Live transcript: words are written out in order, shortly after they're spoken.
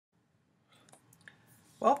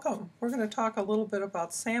Welcome. We're going to talk a little bit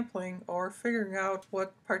about sampling or figuring out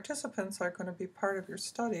what participants are going to be part of your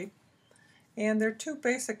study. And there are two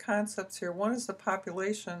basic concepts here. One is the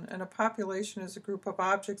population, and a population is a group of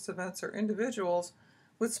objects, events, or individuals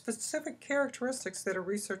with specific characteristics that a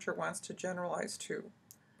researcher wants to generalize to.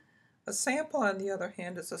 A sample, on the other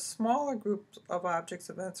hand, is a smaller group of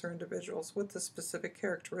objects, events, or individuals with the specific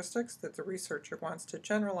characteristics that the researcher wants to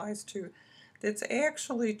generalize to that's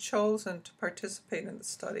actually chosen to participate in the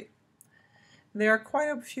study. There are quite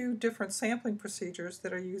a few different sampling procedures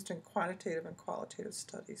that are used in quantitative and qualitative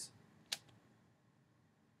studies.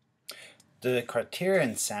 The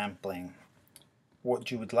criterion sampling.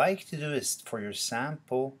 What you would like to do is for your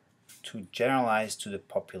sample to generalize to the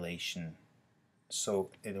population.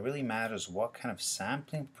 So it really matters what kind of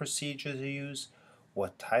sampling procedures you use,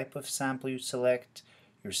 what type of sample you select,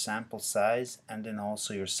 your sample size, and then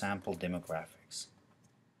also your sample demographics.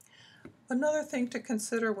 Another thing to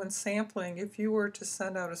consider when sampling, if you were to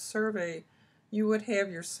send out a survey, you would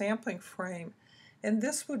have your sampling frame. And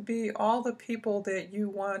this would be all the people that you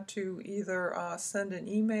want to either send an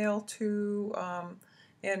email to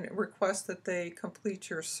and request that they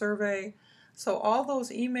complete your survey. So all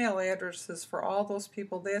those email addresses for all those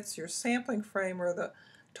people, that's your sampling frame, or the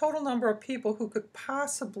total number of people who could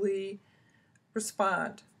possibly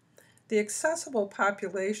respond. The accessible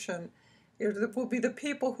population, it will be the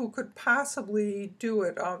people who could possibly do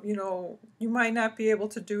it. You might not be able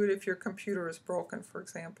to do it if your computer is broken, for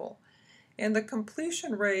example. And the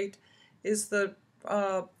completion rate is the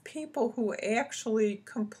people who actually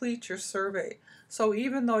complete your survey. So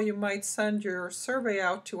even though you might send your survey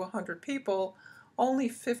out to 100 people, only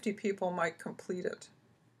 50 people might complete it.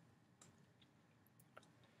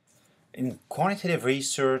 In quantitative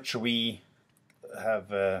research, we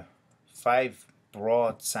have 5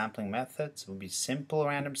 broad sampling methods. It would be simple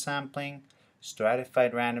random sampling,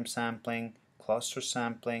 stratified random sampling, cluster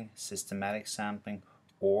sampling, systematic sampling,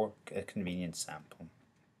 or a convenience sample.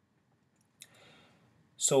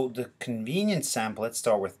 So the convenience sample, let's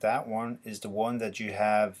start with that one, is the one that you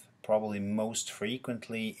have probably most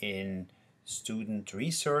frequently in student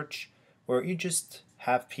research, where you just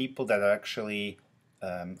have people that actually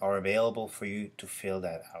are available for you to fill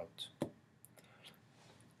that out.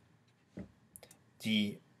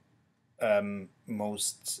 The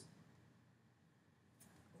most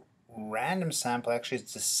random sample actually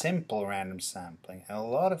is the simple random sampling, and a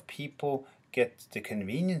lot of people get the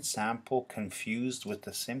convenience sample confused with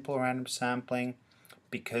the simple random sampling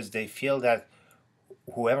because they feel that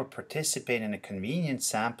whoever participated in a convenience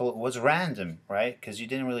sample was random, right? Because you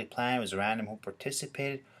didn't really plan, it was random who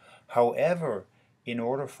participated. However, in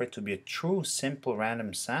order for it to be a true simple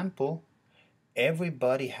random sample,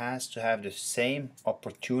 everybody has to have the same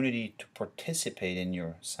opportunity to participate in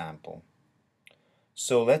your sample.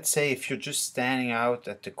 So let's say if you're just standing out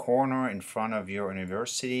at the corner in front of your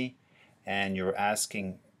university and you're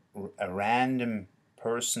asking a random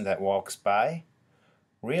person that walks by,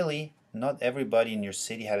 really not everybody in your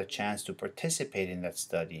city had a chance to participate in that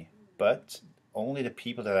study, but only the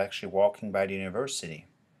people that are actually walking by the university.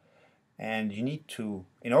 And you need to,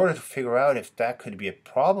 in order to figure out if that could be a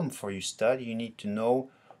problem for your study, you need to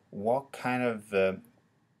know what kind of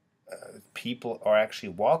people are actually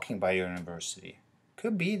walking by your university.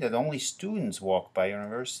 Could be that only students walk by your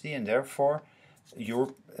university, and therefore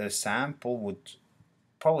your sample would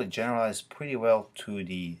probably generalize pretty well to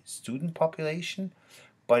the student population,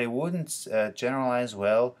 but it wouldn't generalize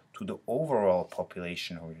well to the overall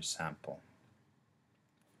population of your sample.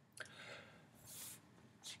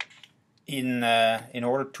 In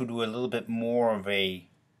order to do a little bit more of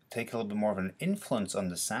take a little bit more of an influence on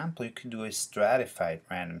the sample, you could do a stratified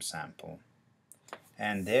random sample.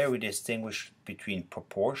 And there we distinguish between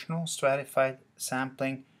proportional stratified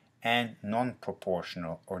sampling and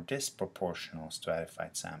non-proportional or disproportional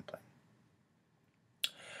stratified sampling.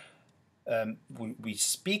 We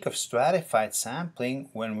speak of stratified sampling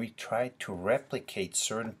when we try to replicate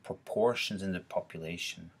certain proportions in the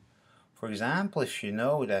population. For example, if you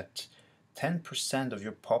know that 10% of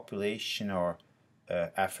your population are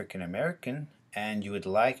African American and you would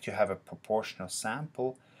like to have a proportional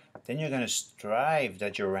sample, then you're going to strive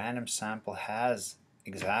that your random sample has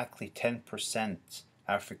exactly 10%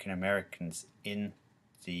 African Americans in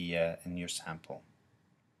your sample.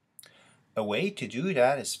 A way to do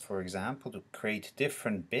that is, for example, to create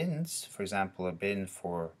different bins. For example, a bin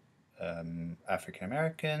for African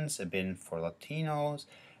Americans, a bin for Latinos,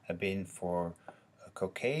 a bin for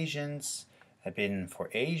Caucasians, a bin for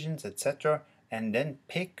Asians, etc., and then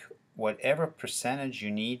pick whatever percentage you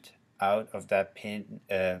need out of that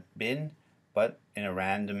bin, but in a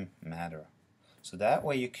random manner. So that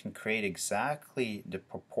way you can create exactly the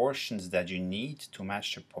proportions that you need to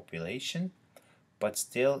match the population, but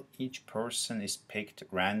still each person is picked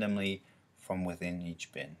randomly from within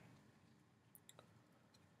each bin.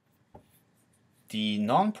 The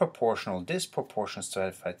non-proportional, disproportional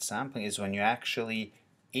stratified sampling is when you actually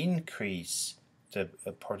increase the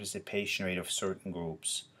participation rate of certain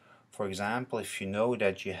groups. For example, if you know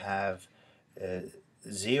that you have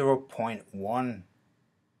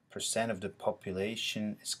 0.1% of the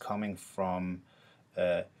population is coming from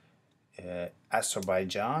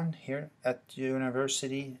Azerbaijan here at the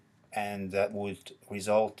university, and that would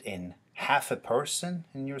result in half a person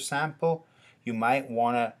in your sample, you might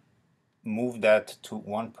want to move that to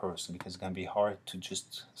one person because it's going to be hard to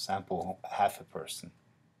just sample half a person.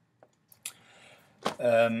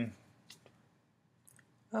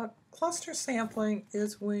 Cluster sampling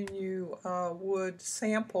is when you would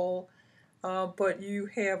sample, but you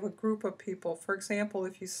have a group of people. For example,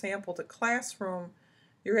 if you sampled a classroom,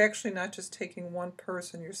 you're actually not just taking one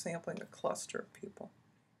person, you're sampling a cluster of people.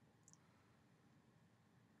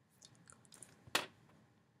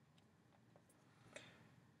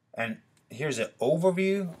 And here's an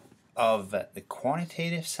overview of the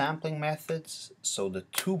quantitative sampling methods. So the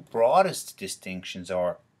two broadest distinctions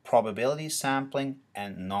are probability sampling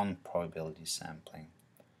and non-probability sampling.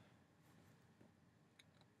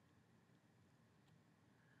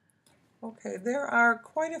 Okay, there are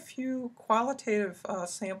quite a few qualitative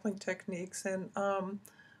sampling techniques, and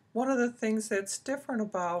one of the things that's different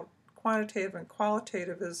about quantitative and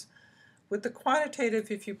qualitative is with the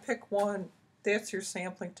quantitative, if you pick one, that's your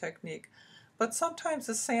sampling technique. But sometimes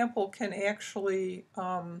a sample can actually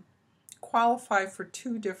qualify for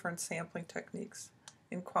two different sampling techniques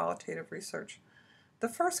in qualitative research. The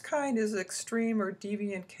first kind is extreme or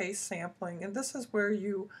deviant case sampling, and this is where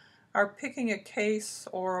you are picking a case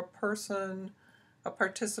or a person, a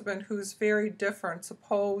participant who's very different.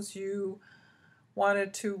 Suppose you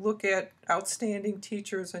wanted to look at outstanding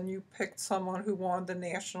teachers and you picked someone who won the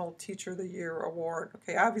National Teacher of the Year award.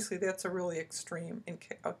 Okay, obviously that's a really extreme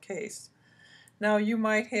case. Now you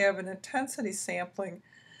might have an intensity sampling.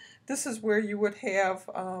 This is where you would have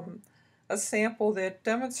a sample that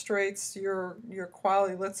demonstrates your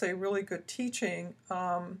quality, let's say really good teaching.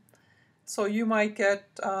 So you might get,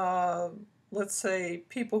 let's say,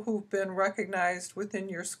 people who've been recognized within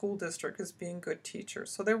your school district as being good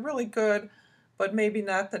teachers. So they're really good, but maybe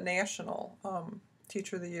not the national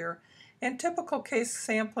teacher of the year. And typical case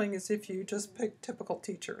sampling is if you just pick typical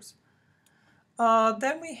teachers.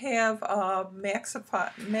 Then we have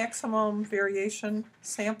maximum variation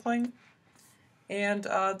sampling. And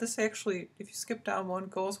this actually, if you skip down one,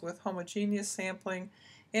 goes with homogeneous sampling.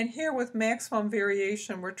 And here with maximum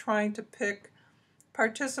variation, we're trying to pick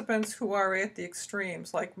participants who are at the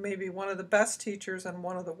extremes, like maybe one of the best teachers and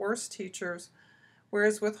one of the worst teachers.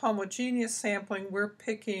 Whereas with homogeneous sampling, we're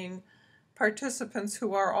picking participants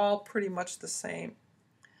who are all pretty much the same.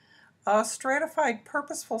 Stratified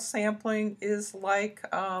purposeful sampling is like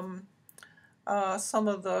some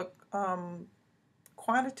of the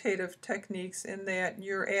quantitative techniques in that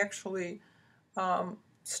you're actually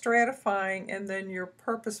stratifying and then you're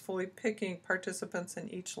purposefully picking participants in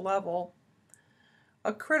each level.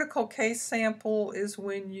 A critical case sample is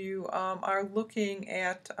when you are looking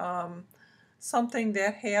at something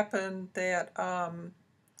that happened that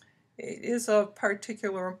is of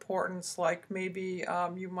particular importance, like maybe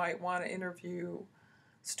you might want to interview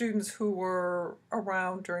students who were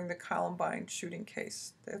around during the Columbine shooting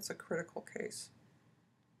case. That's a critical case.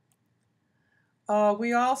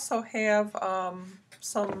 We also have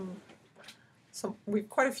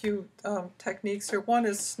quite a few techniques here. One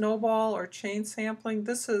is snowball or chain sampling.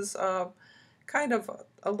 This is kind of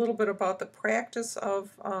a little bit about the practice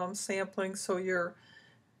of sampling. So you're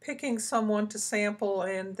picking someone to sample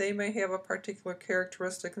and they may have a particular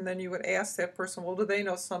characteristic, and then you would ask that person, well, do they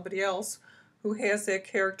know somebody else who has that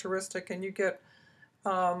characteristic? And you get,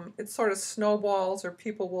 it sort of snowballs, or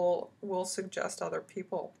people will suggest other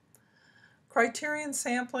people. Criterion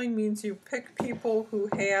sampling means you pick people who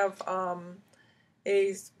have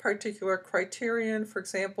a particular criterion. For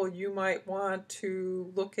example, you might want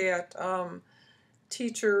to look at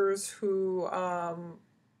teachers who,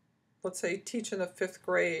 let's say, teach in the 5th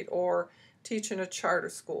grade or teach in a charter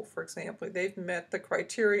school, for example. They've met the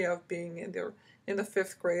criteria of being in the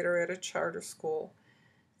 5th grade or at a charter school.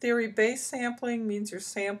 Theory-based sampling means you're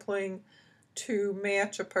sampling to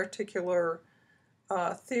match a particular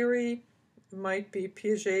theory. It might be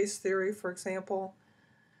Piaget's theory, for example.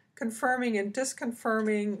 Confirming and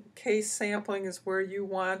disconfirming case sampling is where you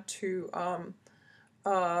want to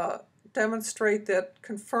demonstrate that,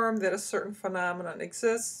 confirm that a certain phenomenon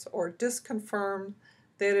exists or disconfirm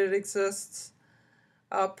that it exists.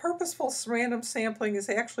 Purposeful random sampling is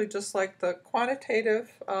actually just like the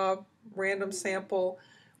quantitative random sample,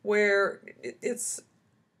 where it's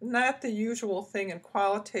not the usual thing in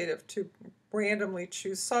qualitative to randomly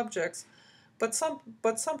choose subjects, but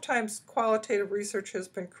sometimes qualitative research has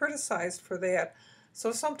been criticized for that.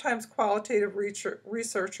 So sometimes qualitative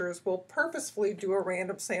researchers will purposefully do a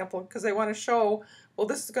random sample because they want to show, well,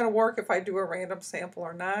 this is going to work if I do a random sample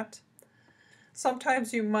or not.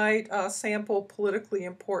 Sometimes you might sample politically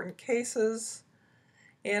important cases.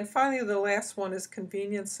 And finally, the last one is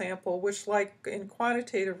convenience sample, which, like in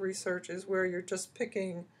quantitative research, is where you're just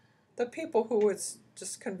picking the people who it's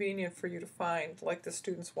just convenient for you to find, like the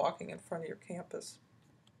students walking in front of your campus.